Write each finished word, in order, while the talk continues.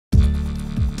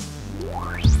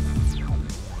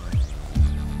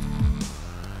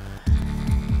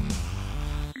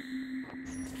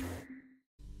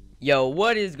Yo,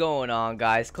 what is going on,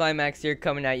 guys? Climax here,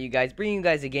 coming at you guys, bringing you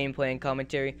guys a gameplay and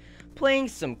commentary, playing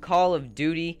some Call of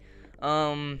Duty.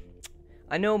 I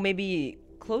know maybe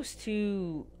close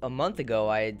to a month ago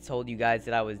I had told you guys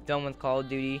that I was done with Call of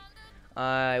Duty.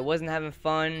 I wasn't having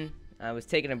fun. I was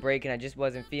taking a break and I just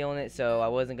wasn't feeling it, so I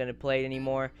wasn't gonna play it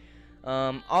anymore.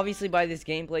 Obviously by this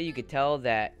gameplay you could tell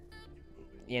that,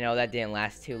 that didn't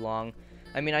last too long.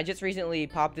 I mean, I just recently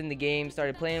popped in the game,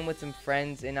 started playing with some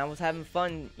friends, and I was having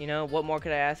fun. What more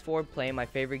could I ask for? Playing my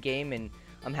favorite game, and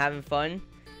I'm having fun.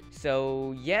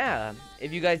 So, yeah,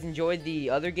 if you guys enjoyed the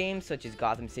other games, such as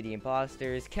Gotham City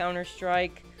Imposters,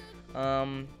 Counter-Strike,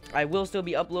 I will still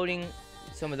be uploading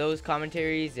some of those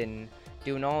commentaries and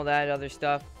doing all that other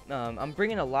stuff. I'm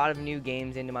bringing a lot of new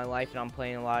games into my life, and I'm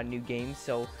playing a lot of new games,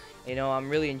 so, I'm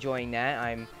really enjoying that.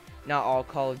 I'm not all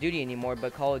Call of Duty anymore,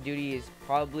 but Call of Duty is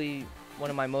probably one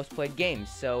of my most played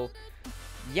games. So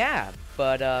yeah,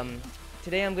 but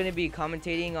today I'm going to be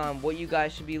commentating on what you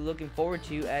guys should be looking forward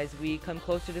to as we come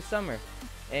closer to summer.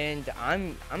 And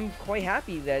I'm quite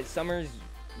happy that summer's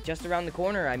just around the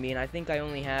corner. I mean, I think I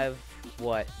only have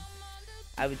what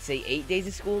I would say 8 days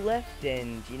of school left,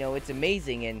 and it's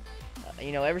amazing. And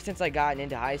ever since I gotten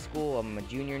into high school, I'm a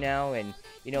junior now, and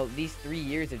these 3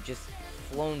 years have just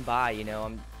flown by.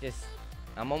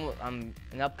 I'm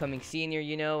an upcoming senior,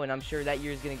 and I'm sure that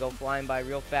year is going to go flying by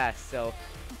real fast. So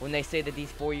when they say that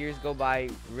these 4 years go by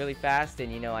really fast,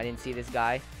 and I didn't see this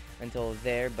guy until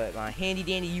there, but my handy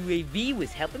dandy UAV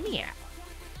was helping me out.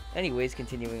 Anyways,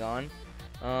 continuing on.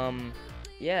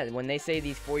 Yeah, when they say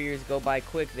these 4 years go by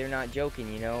quick, they're not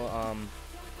joking,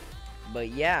 But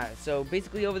yeah, so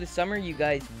basically over the summer, you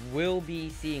guys will be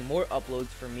seeing more uploads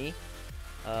from me.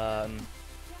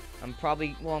 I'm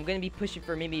going to be pushing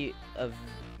for maybe a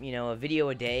video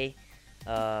a day.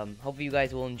 Hopefully you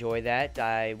guys will enjoy that.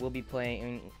 I will be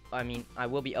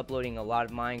uploading a lot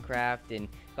of Minecraft and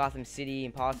Gotham City,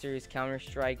 Imposters,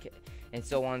 Counter-Strike, and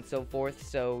so on and so forth.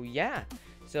 So yeah,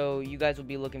 so you guys will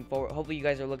be looking forward. Hopefully you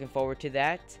guys are looking forward to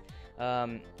that.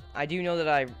 I do know that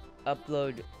I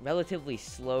upload relatively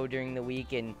slow during the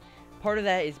week, and part of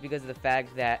that is because of the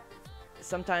fact that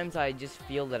sometimes I just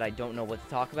feel that I don't know what to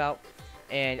talk about.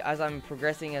 And as I'm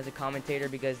progressing as a commentator,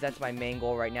 because that's my main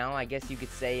goal right now, I guess you could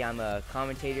say I'm a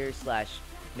commentator slash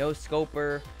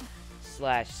no-scoper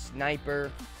slash sniper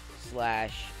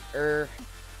slash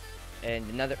and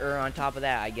another on top of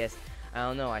that, I guess. I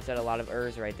don't know, I said a lot of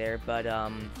right there, but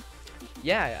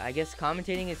yeah, I guess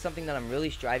commentating is something that I'm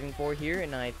really striving for here,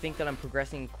 and I think that I'm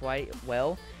progressing quite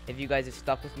well. If you guys have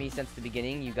stuck with me since the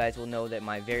beginning, you guys will know that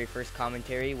my very first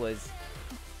commentary was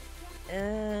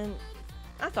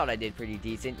I thought I did pretty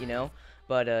decent,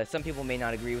 but some people may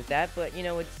not agree with that, but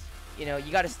it's,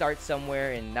 you got to start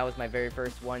somewhere, and that was my very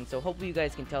first one. So hopefully you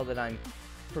guys can tell that I'm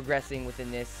progressing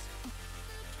within this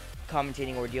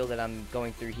commentating ordeal that I'm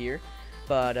going through here.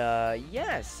 But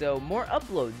yeah, so more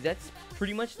uploads. That's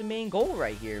pretty much the main goal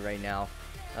right here, right now.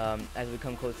 As we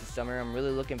come close to summer, I'm really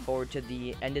looking forward to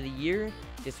the end of the year.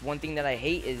 Just one thing that I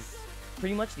hate is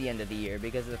pretty much the end of the year,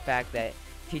 because of the fact that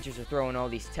teachers are throwing all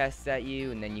these tests at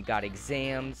you, and then you got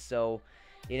exams, so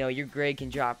your grade can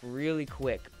drop really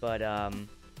quick. But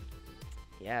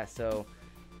yeah, so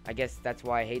I guess that's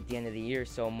why I hate the end of the year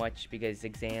so much, because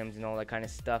exams and all that kind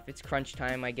of stuff, it's crunch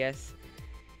time, I guess.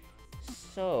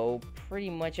 So pretty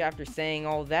much after saying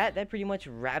all that, that pretty much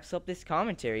wraps up this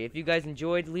commentary. If you guys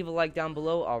enjoyed, leave a like down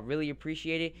below. I'll really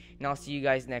appreciate it, and I'll see you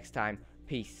guys next time.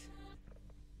 Peace.